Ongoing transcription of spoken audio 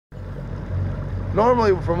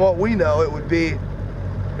Normally, from what we know, it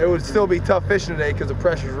would still be tough fishing today because the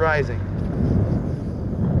pressure's rising.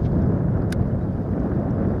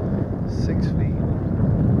 6 feet.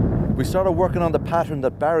 We started working on the pattern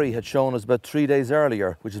that Barry had shown us about 3 days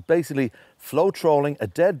earlier, which is basically flow trolling, a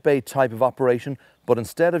dead bait type of operation, but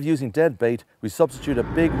instead of using dead bait, we substitute a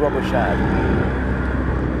big rubber shad.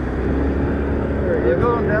 There you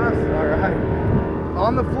go, Dennis. All right.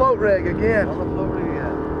 On the float rig again. On the float rig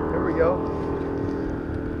again. Here we go.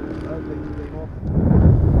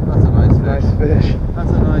 That's a nice fish. That's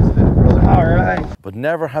a nice fish, brother. All right. But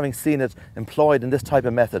never having seen it employed in this type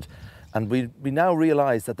of method. And we now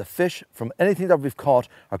realise that the fish from anything that we've caught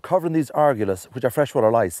are covering these argillus, which are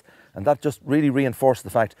freshwater lice. And that just really reinforces the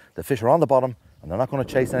fact the fish are on the bottom and they're not going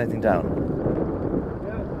to chase anything down.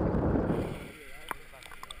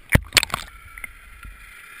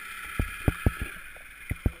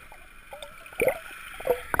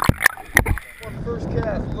 First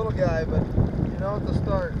cast, little guy, but you know at the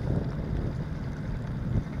start.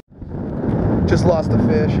 Just lost a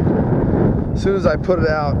fish. As soon as I put it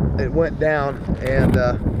out, it went down and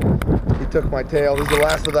he took my tail. He's the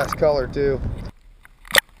last of that color too.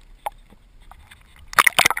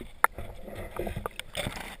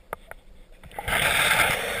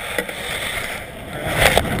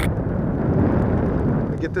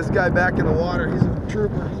 Get this guy back in the water. He's a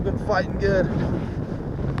trooper. He's been fighting good.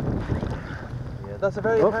 That's a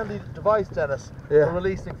very handy device, Dennis, for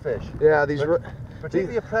releasing fish. Yeah,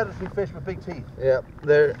 particularly a predatory fish with big teeth. Yeah,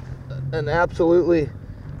 they're absolutely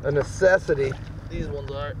a necessity. These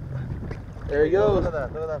ones are. There he goes. Look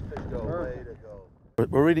at that fish go. Way to go.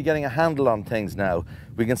 We're really getting a handle on things now.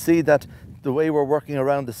 We can see that the way we're working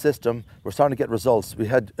around the system, we're starting to get results. We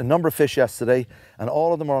had a number of fish yesterday, and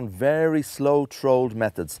all of them are on very slow trolled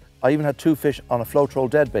methods. I even had 2 fish on a flow troll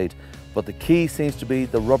dead bait, but the key seems to be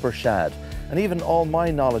the rubber shad. And even all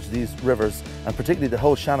my knowledge of these rivers, and particularly the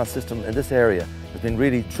whole Shannon system in this area, has been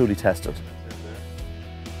really truly tested.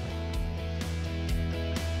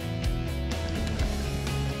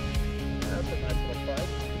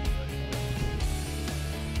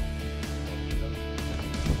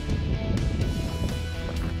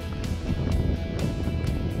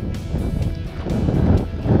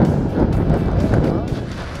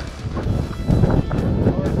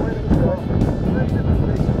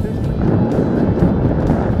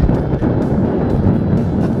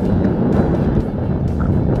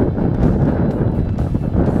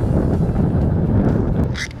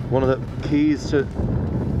 One of the keys to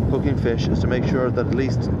hooking fish is to make sure that at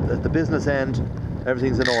least at the business end,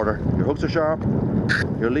 everything's in order. Your hooks are sharp,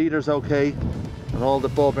 your leader's okay, and all the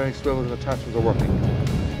ball bearing swivels and attachments are working.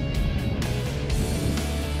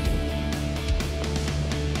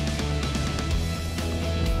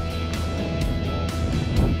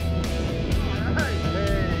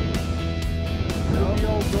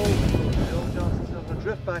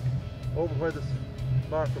 Drift back over where this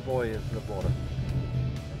marker buoy is in the water.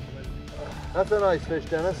 That's a nice fish,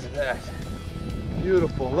 Dennis. That's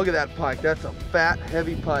beautiful. Look at that pike. That's a fat,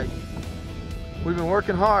 heavy pike. We've been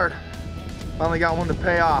working hard. Finally got one to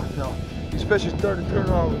pay off. So these fish are starting to turn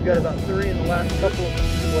on. We've got about 3 in the last couple of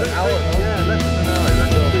hours. Yeah, less than an hour.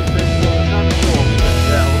 That's a big fish.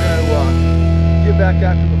 Yeah, we're gonna get back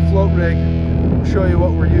out to the float rig. We'll show you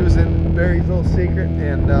what we're using. Barry's little secret,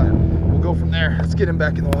 and we'll go from there. Let's get him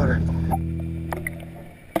back in the water.